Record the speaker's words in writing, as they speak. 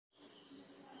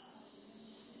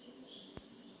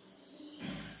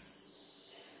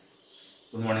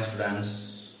Good morning, students.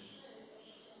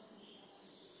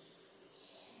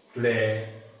 Today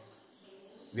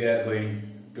we are going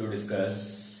to discuss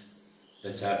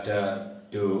the chapter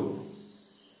 2,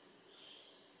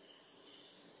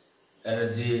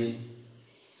 energy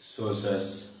sources,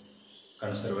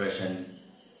 conservation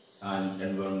and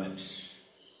environment.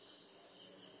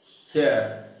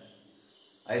 Here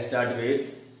I start with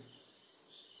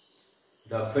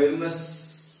the famous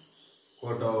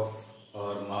quote of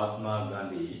our Mahatma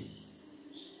Gandhi,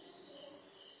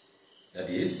 that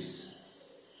is,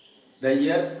 the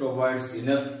earth provides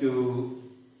enough to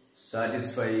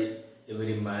satisfy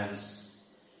every man's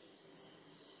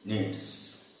needs,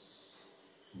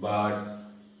 but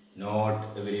not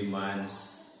every man's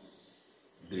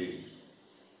greed.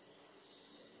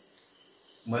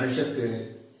 മനുഷ്യർക്ക്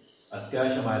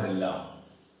അത്യാവശ്യമായതെല്ലാം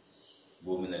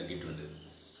ഭൂമി നൽകിയിട്ടുണ്ട്.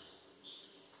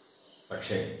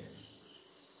 പക്ഷേ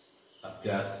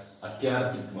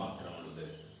അത്യാർത്ഥിക്ക് മാത്രമുള്ളത്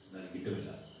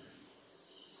നൽകിയിട്ടുമില്ല.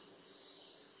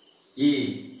 ഈ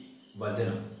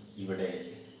വചനം ഇവിടെ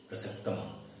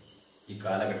പ്രസക്തമാണ് ഈ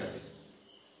കാലഘട്ടത്തിൽ.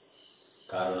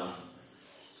 കാരണം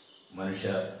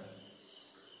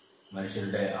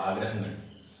മനുഷ്യരുടെ ആഗ്രഹങ്ങൾ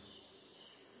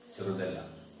ചെറുതല്ല.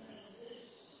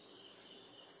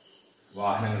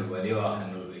 വാഹനങ്ങൾ, വലിയ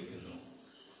വാഹനങ്ങൾ ഉപയോഗിക്കുന്നു,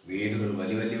 വീടുകൾ,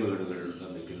 വലിയ വലിയ വീടുകൾ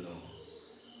നിർമ്മിക്കുന്നു.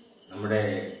 നമ്മുടെ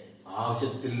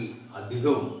ആവശ്യത്തിൽ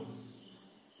അധികവും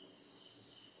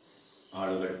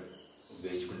ആളുകൾ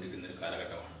ഉപയോഗിച്ചുകൊണ്ടിരിക്കുന്ന ഒരു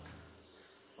കാലഘട്ടമാണ്.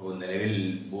 അപ്പോൾ നിലവിൽ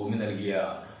ഭൂമി നൽകിയ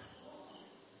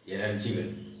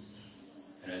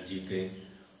എനർജിക്ക്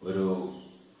ഒരു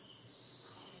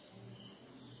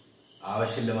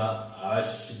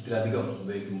ആവശ്യത്തിലധികം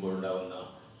ഉപയോഗിക്കുമ്പോൾ ഉണ്ടാകുന്ന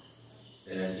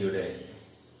എനർജിയുടെ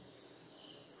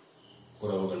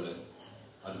കുറവുകൾ,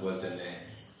 അതുപോലെ തന്നെ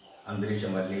അന്തരീക്ഷ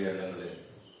മലിനീകരണങ്ങൾ,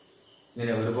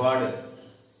 ഇങ്ങനെ ഒരുപാട്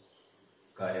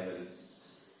കാര്യങ്ങൾ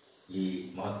ഈ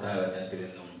മഹത്തായ വചനത്തിൽ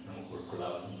നിന്നും നമുക്ക്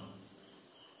ഉൾക്കൊള്ളാവുന്നതാണ്.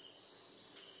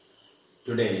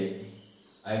 Today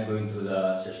I am going through the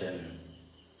session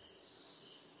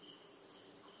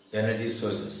energy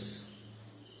sources.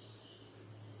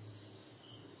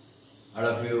 All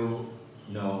of you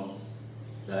know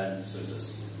the energy sources.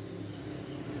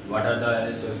 What are the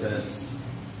energy sources?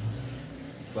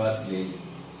 Firstly,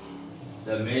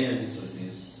 the main energy source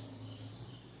is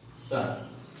sun.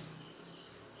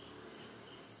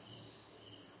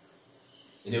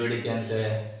 Anybody can say,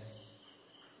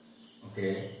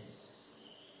 okay,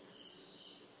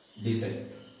 diesel.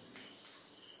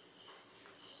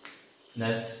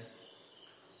 Next,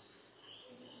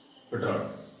 petrol.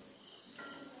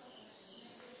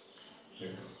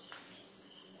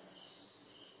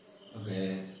 Okay,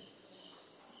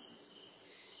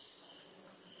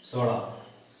 solar.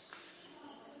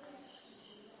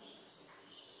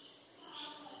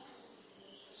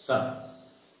 Sun,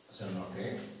 okay.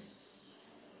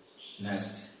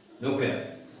 Next, nuclear.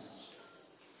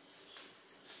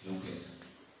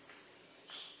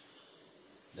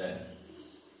 Then,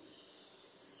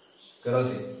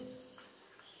 kerosene.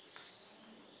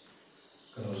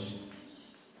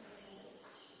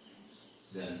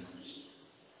 Then,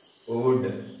 wood.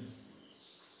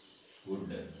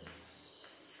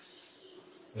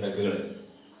 Regular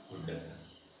wood.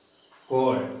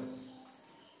 Coal.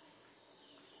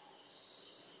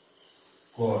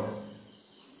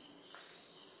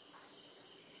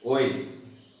 Oil.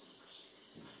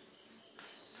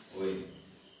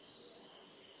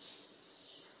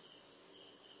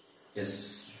 Yes,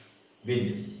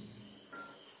 wind.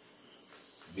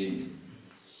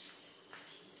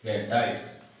 Yeah, tide.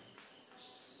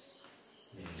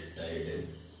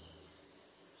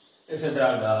 Etc.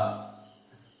 are the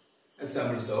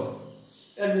examples of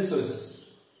energy sources.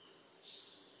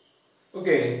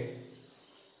 Okay.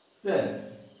 Then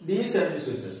these energy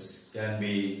sources can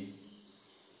be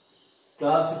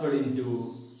classified into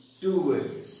two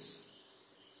ways.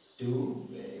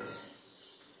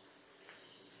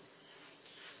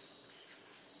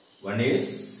 One is,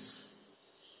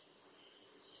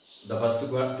 the first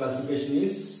classification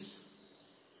is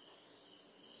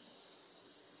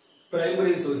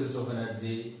primary sources of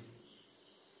energy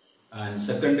and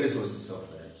secondary sources of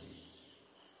energy.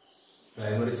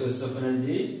 Primary sources of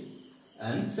energy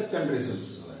and secondary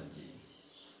sources of energy.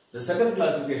 The second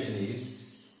classification is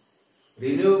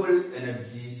renewable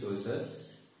energy sources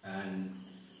and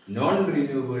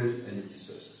non-renewable energy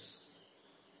sources.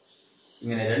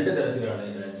 ഇങ്ങനെ രണ്ട് തരത്തിലാണ്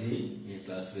energy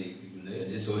classify ചെയ്തിരിക്കുന്നത്,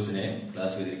 energy സോഴ്സിനെ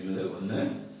classify ചെയ്തിരിക്കുന്നത്. ഒന്ന്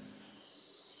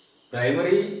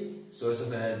primary source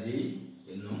of energy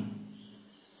എന്നും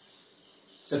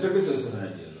secondary source of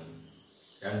energy എന്നും,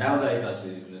 രണ്ടാമതായി classify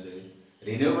ചെയ്തിരിക്കുന്നത്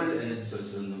റിന്യൂവബിൾ എനർജി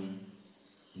സോഴ്സസ് എന്നും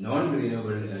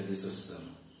non-renewable energy sources.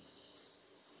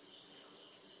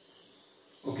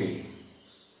 Okay.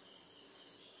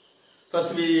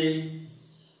 First we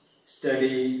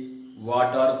study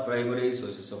what are primary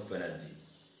sources of energy.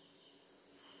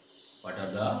 What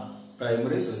are the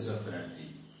primary sources of energy?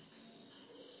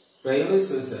 Primary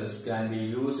sources can be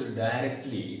used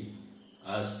directly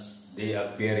as they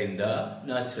appear in the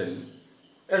natural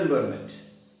environment.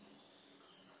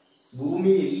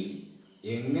 ഭൂമിയിൽ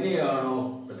എങ്ങനെയാണോ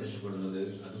പ്രത്യക്ഷപ്പെടുന്നത്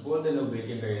അതുപോലെ തന്നെ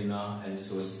ഉപയോഗിക്കാൻ കഴിയുന്ന energy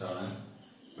sources ആണ്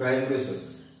primary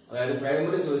sources. അതായത്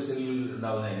primary സോഴ്സിൽ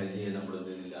ഉണ്ടാകുന്ന എനർജിയെ നമ്മൾ എന്ത്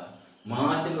ചെയ്യുന്നില്ല,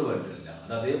 മാറ്റങ്ങൾ വരുത്തുന്നില്ല.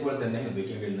 അത് അതേപോലെ തന്നെ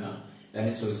ഉപയോഗിക്കാൻ കഴിയുന്ന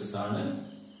എനർജി സോഴ്സസ് ആണ്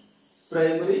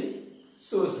പ്രൈമറി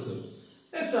സോഴ്സസ്.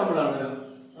 എക്സാമ്പിൾ ആണ്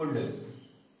വുഡ്.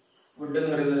 വുഡ്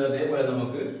എന്ന് പറയുന്നത് അതേപോലെ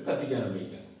നമുക്ക് കത്തിക്കാൻ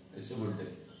ഉപയോഗിക്കാം. വുഡ്.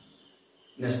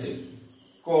 നെക്സ്റ്റ്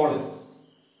കോള്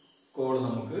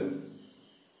നമുക്ക്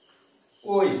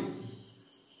oil.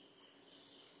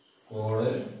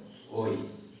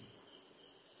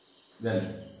 Then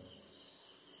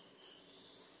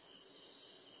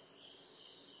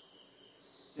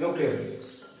nuclear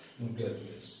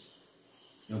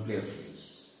fuels.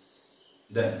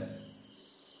 Then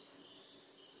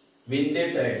wind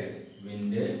tide.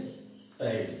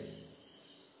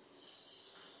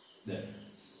 Then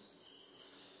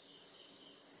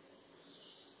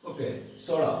okay,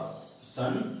 solar.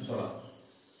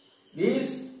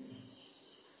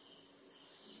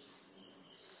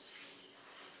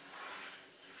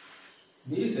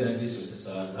 These energy sources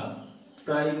are the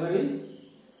primary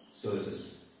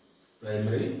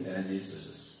energy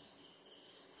sources.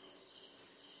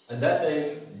 At that time,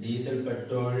 diesel,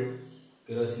 petrol,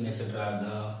 kerosene, etc. are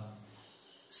the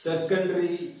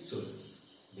secondary sources.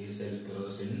 Diesel,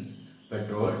 kerosene,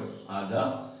 petrol are the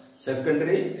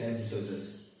secondary energy sources.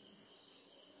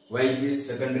 Why it is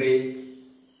secondary?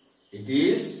 It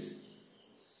is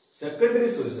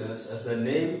secondary sources, as the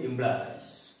name implies,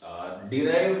 are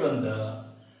derived from the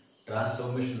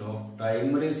transformation of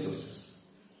primary sources.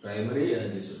 Primary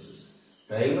energy sources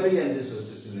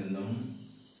നിന്നും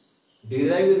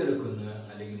derive ചെയ്തെടുക്കുന്ന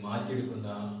അല്ലെങ്കിൽ മാറ്റിയെടുക്കുന്ന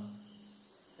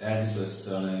energy sources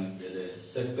ആണ് ഇത്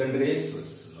secondary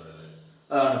sources എന്ന് പറയുന്നത്.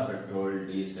 അതാണ് petrol,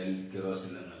 diesel,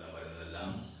 kerosene എന്നെല്ലാം പറയുന്നതെല്ലാം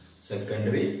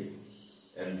സെക്കൻഡറി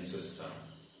എനർജി സോഴ്സസ് ആണ്.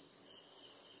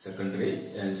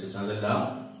 അതെല്ലാം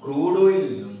ക്രൂഡ്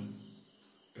ഓയിലിൽ നിന്നും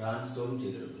ട്രാൻസ്ഫോം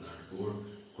ചെയ്തെടുക്കുന്നതാണ്.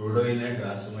 ക്രൂഡ് ഓയിലിനെ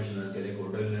ട്രാൻസ്ഫോർമേഷൻ നടത്തിയത്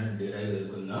ക്രൂഡ് ഓയിലിനെ ഡിറൈവ്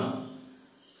ചെയ്തെടുക്കുന്ന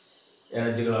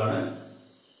എനർജികളാണ്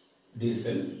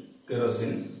diesel,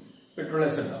 kerosene, petrol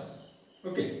etcetera.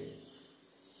 Okay.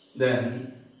 Then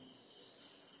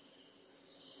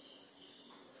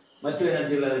മറ്റു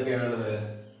എനർജികൾ ഏതൊക്കെയാണുള്ളത്?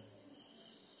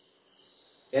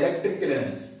 Electrical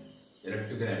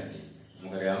energy.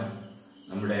 നമുക്കറിയാം,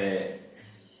 നമ്മുടെ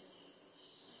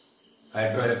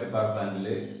ഹൈഡ്രോ ഇലക്ട്രിക് പവർ പ്ലാന്റിൽ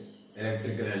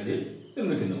ഇലക്ട്രിക്കൽ എനർജി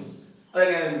നിർമ്മിക്കുന്നു.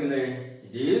 അതെങ്ങനെയാണ് നിർമ്മിക്കുന്നത്?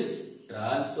 It is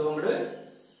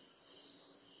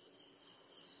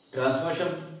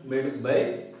transformation made by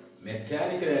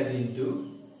mechanical energy into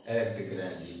electrical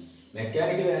energy.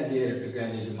 Mechanical energy electrical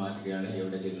energy മാറ്റുകയാണ്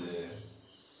എവിടെ ചെയ്യുന്നത്?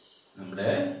 നമ്മുടെ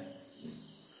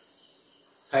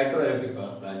ഹൈഡ്രോ ഇലക്ട്രിക്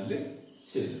പവർ പ്ലാന്റിൽ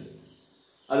ചെയ്യുന്നത്.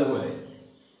 അതുപോലെ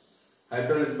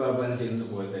ഹൈഡ്രോ ഇലക്ട്രിക് പവർ പ്ലാന്റ് ചെയ്യുന്നത്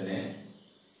പോലെ തന്നെ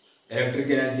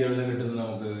ഇലക്ട്രിക് എനർജി എവിടെ നിന്ന് കിട്ടുന്നു?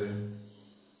 നമുക്ക്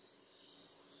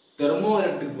തെർമോ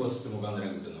ഇലക്ട്രിക് പ്രോസസ്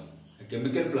മുഖാന്തരം കിട്ടുന്നു.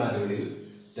 കെമിക്കൽ പ്ലാന്റുകളിൽ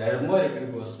തെർമോ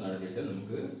ഇലക്ട്രിക് പ്രോസസ് നടത്തിയിട്ട്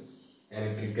നമുക്ക്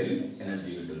ഇലക്ട്രിക്കൽ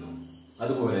എനർജി കിട്ടുന്നു.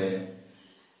 അതുപോലെ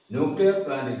ന്യൂക്ലിയർ പവർ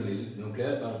പ്ലാന്റുകളിൽ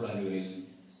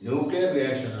ന്യൂക്ലിയർ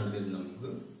റിയാക്ഷൻ നടത്തിയിട്ട് നമുക്ക്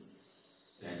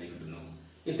എനർജി കിട്ടുന്നു.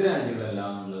 ഇത്തരം എനർജികളെല്ലാം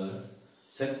നമ്മൾ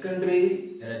സെക്കൻഡറി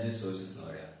എനർജി സോഴ്സസ് എന്ന്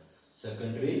പറയാം.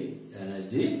 Secondary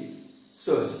energy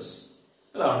sources.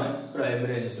 അതാണ്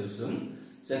പ്രൈമറി എനർജി സോഴ്സും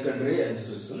സെക്കൻഡറി എനർജി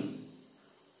സോഴ്സും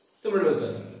തമ്മിലുള്ള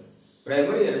വ്യത്യാസങ്ങൾ.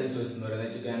 പ്രൈമറി എനർജി സോഴ്സ് എന്ന് പറയുന്നത്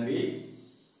it can be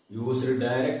used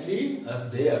directly as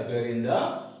they appear in the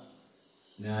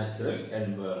natural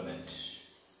environment.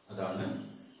 അതാണ്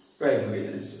primary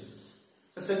energy sources.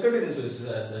 The secondary energy sources,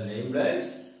 as the name implies,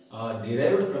 are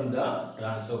derived from the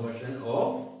transformation of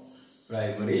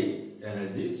primary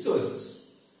energy sources.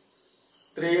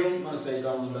 ഇത്രയും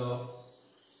മനസ്സിലാക്കാമല്ലോ.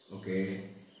 Okay.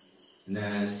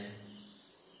 Next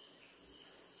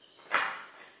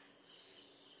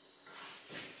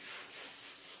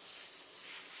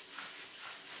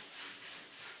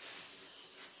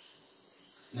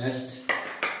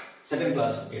second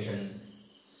classification: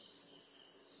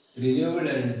 renewable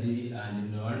energy and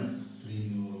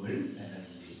non-renewable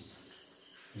energy.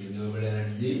 Renewable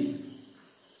energy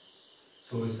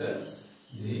sources,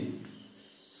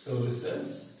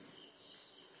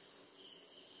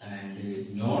 and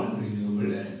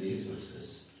non-renewable energy sources.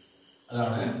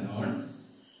 അതാണ്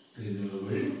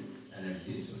non-renewable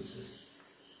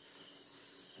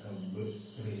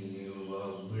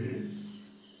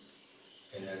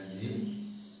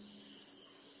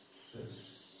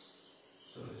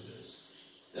sources.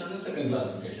 ഇതാണ് second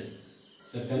classification.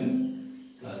 Second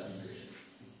classification.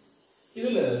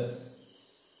 ഇതിൽ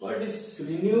what is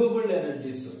renewable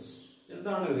energy source?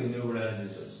 എന്താണ് renewable energy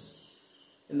source?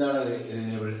 എന്താണ്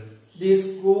renewable? It is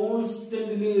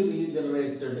constantly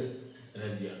regenerated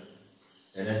energy.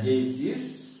 Energy which is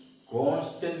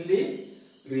constantly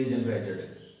regenerated.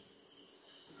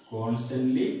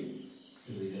 Constantly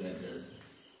regenerated.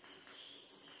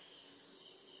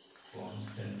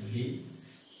 Constantly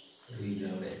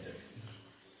regenerated.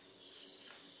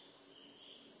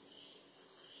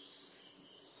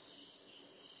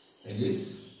 It is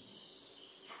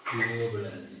renewable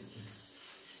energy.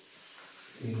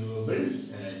 Renewable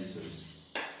energy source.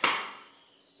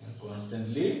 And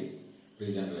constantly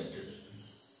regenerated.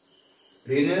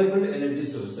 Renewable energy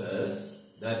sources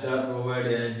that are provide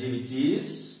energy which is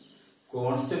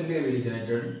constantly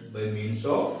regenerated by means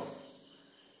of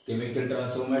chemical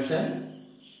transformation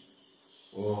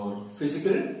or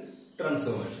physical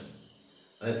transformation.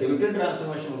 Chemical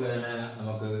transformation മുഖേന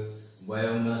നമുക്ക്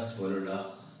biomass പോലുള്ള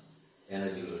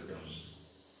എനർജികൾ കിട്ടും.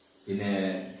 പിന്നെ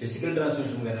physical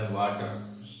transformation മുഖേന water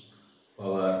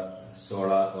power,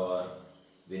 solar power,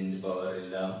 wind power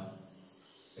എല്ലാം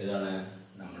ഏതാണ്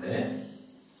നമ്മുടെ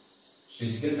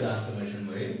physical transformation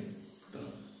വഴി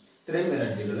കിട്ടുന്നു. ഇത്രയും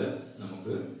എനർജികൾ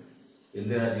നമുക്ക്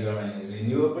എന്ത് എനർജികളാണ്?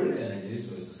 റിന്യൂവബിൾ എനർജി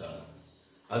സോഴ്സസ് ആണ്.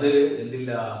 അത്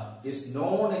എന്തില്ല? Is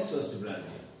known എക്സ്ഹോസ്റ്റിബിൾ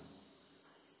energy.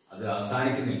 അത്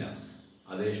അവസാനിക്കുന്നില്ല.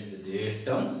 അത്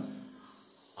ജ്യേഷ്ഠം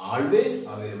ആൾവേസ്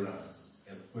അവൈലബിൾ ആണ്.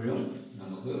 എപ്പോഴും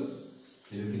നമുക്ക്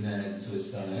ലഭിക്കുന്ന എനർജി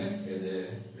സോഴ്സസ് ആണ് ഏത്?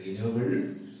 Renewable,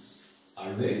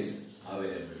 always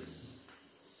available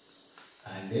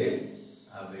and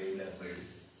available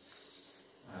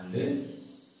and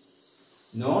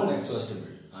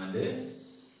non-exhaustible and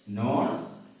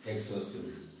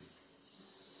non-exhaustible.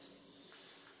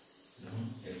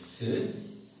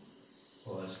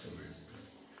 Non-exhaustible.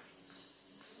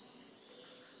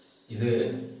 ഇത്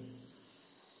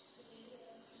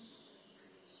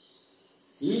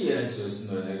ഈ എനർജി സോഴ്സ്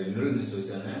എന്ന് പറയുന്നത് റിന്യൂവബിൾ എനർജി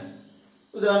സോഴ്സ് ആണ്.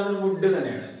 ഉദാഹരണത്തിന് വുഡ്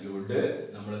തന്നെയാണ്. വുഡ്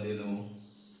നമ്മൾ എന്ത് ചെയ്യുന്നു?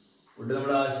 വുഡ്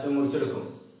നമ്മുടെ ആവശ്യത്തിന്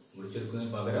മുറിച്ചെടുക്കുന്നതിന്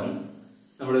പകരം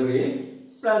നമ്മൾ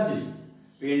പ്ലാൻ ചെയ്യും.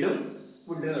 വീണ്ടും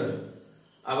വുഡിന് നടും.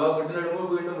 അപ്പോൾ വുഡിന് നടുമ്പോൾ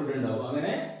വീണ്ടും വുഡ് ഉണ്ടാവും.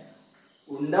 അങ്ങനെ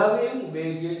ഉണ്ടാവുകയും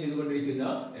ഉപയോഗിക്കുകയും ചെയ്തുകൊണ്ടിരിക്കുന്ന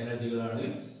എനർജികളാണ്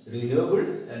റിന്യൂവബിൾ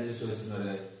എനർജി സോഴ്സ് എന്ന്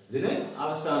പറയുന്നത്. ഇതിന്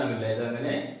അവസാനമില്ല.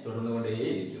 ഇതങ്ങനെ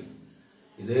തുടർന്നുകൊണ്ടേയിരിക്കും.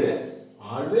 ഇത്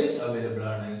ആൾവേസ് അവൈലബിൾ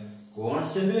ആണ്,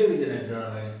 കോൺസ്റ്റന്റ്ലി റിജനറേറ്റഡ്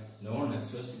ആണ്, നോൺ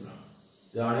എക്സ്ഹോസ്റ്റിബിൾ ആണ്.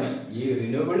 ഇതാണ് ഈ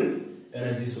റിന്യൂവബിൾ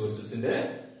എനർജി സോഴ്സസിന്റെ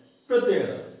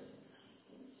പ്രത്യേകത.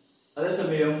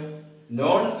 അതേസമയം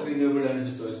non renewable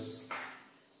energy source,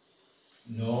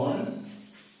 non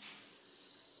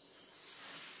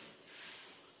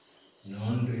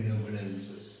renewable energy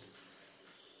source,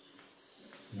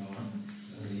 non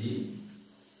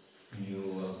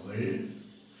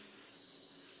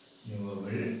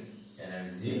renewable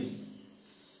energy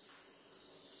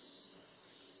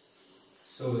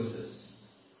sources.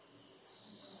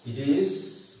 It is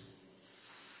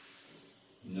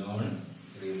non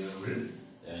renewable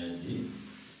energy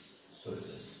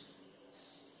sources.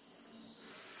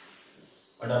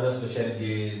 What are the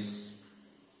specialties?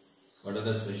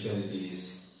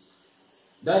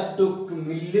 That took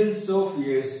millions of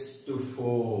years to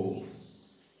form.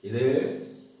 ഇത്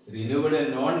renewable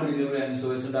non renewable energy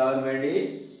source ഉണ്ടാകാൻ വേണ്ടി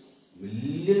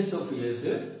millions of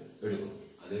years എടുക്കും.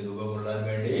 അത് രൂപം കൊള്ളാൻ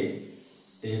വേണ്ടി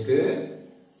take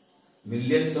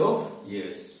millions of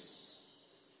years.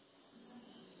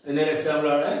 ഇതിന്റെ example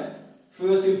ആണ്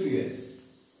ഫോസിൽ ഫ്യൂൽസ്.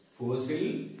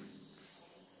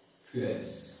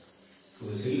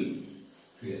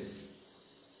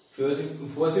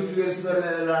 ഫോസിൽ ഫ്യൂൽസ് എന്ന്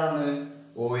പറയുന്നത് ഏതാണ്?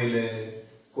 Oil,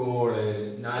 call,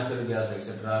 natural gas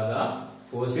etcetera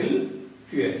fossil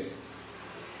fuels.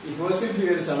 ഈ ഫോസിൽ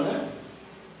ഫ്യൂൽസ് ആണ്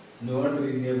നോൺ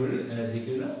റിന്യൂവബിൾ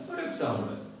എനർജിക്കുള്ള ഒരു എക്സാമ്പിൾ.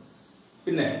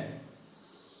 പിന്നെ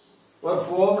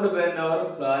formed when our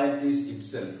planet is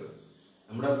itself.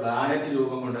 നമ്മുടെ പ്ലാനറ്റ്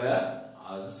രൂപം കൊണ്ട്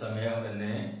അത് സമയം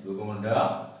തന്നെ രൂപം കൊണ്ട്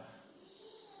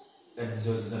എനർജി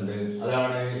സോഴ്സസ് ഉണ്ട്.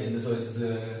 അതാണ് എന്ത് സോഴ്സസ്?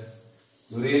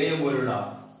 യുറേനിയം പോലുള്ള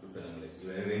ഉൽപ്പന്നങ്ങൾ.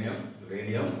 യുറേനിയം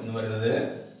എന്ന് പറയുന്നത്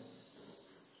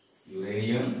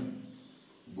യുറേനിയം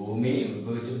ഭൂമി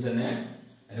ഉത്ഭവിച്ചപ്പോൾ തന്നെ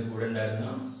അതിന് കൂടെ ഉണ്ടായിരുന്ന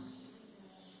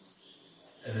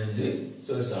എനർജി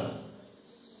സോഴ്സ് ആണ്.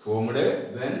 Formed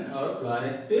when our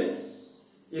planet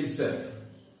itself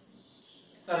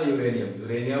ആണ് യുറേനിയം.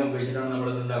 യുറേനിയം ഉപയോഗിച്ചിട്ടാണ് നമ്മൾ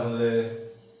ഉണ്ടാക്കുന്നത്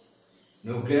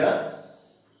ന്യൂക്ലിയർ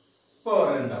പവർ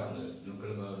ഉണ്ടാക്കുന്നത്.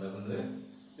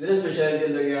 ഇതിന്റെ സ്പെഷ്യാലിറ്റി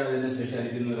എന്തൊക്കെയാണ്? ഇതിന്റെ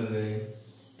സ്പെഷ്യാലിറ്റി എന്ന് പറയുന്നത്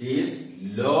it is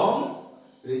long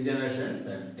റിജനറേഷൻ.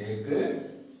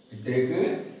 Take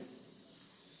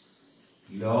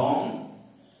long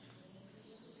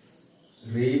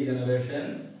regeneration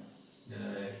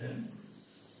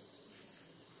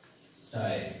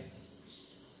time.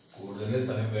 കൂടുതൽ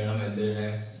സമയം വേണം എന്തിന്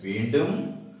വീണ്ടും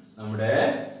നമ്മുടെ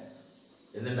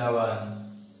എന്തുണ്ടാവാൻ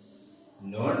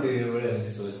നോൺ റിന്യൂവബിൾ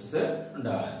എനർജി സോഴ്സസ്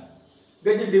ഉണ്ടാവാൻ.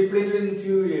 Get depleted in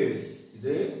few years.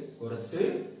 ഇത് കുറച്ച്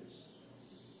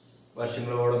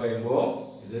വർഷങ്ങളോടെ കഴിയുമ്പോൾ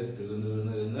ഇത്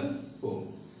തീർന്ന് പോകും.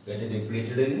 Get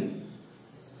depleted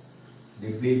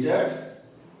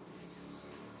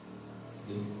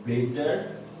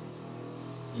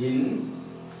in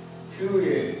few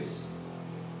years.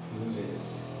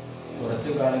 കുറച്ച്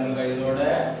കാലങ്ങൾ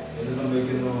കഴിയുന്നതോടെ എന്ത്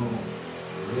സംഭവിക്കുന്നു?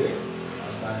 ഇത്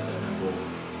അവസാനിച്ചു പോകും.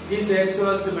 Is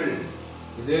exhaustible.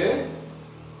 ഇത്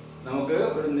നമുക്ക്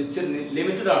ഒരു നിശ്ചിത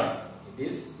ലിമിറ്റഡ് ആണ്. It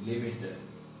is limited.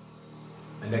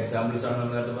 അതിന്റെ എക്സാമ്പിൾസ് ആണ്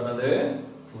നമ്മൾ നേരത്തെ പറഞ്ഞത്.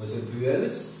 ഫോസിൽ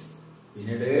ഫ്യൂവൽസ്,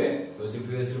 പിന്നീട് ഫോസിൽ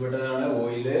ഫ്യൂവൽസിൽ പെട്ടതാണ്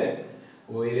ഓയില്,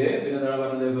 പിന്നെ എന്താണ്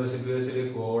പറഞ്ഞത്? Fossil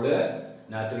ഫ്യൂവൽസിൽ call,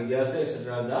 natural gas,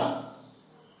 etc. the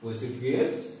fossil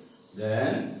fuels, then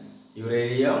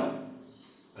uranium,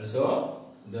 also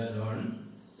the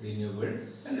non-renewable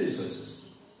energy sources.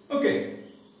 Okay.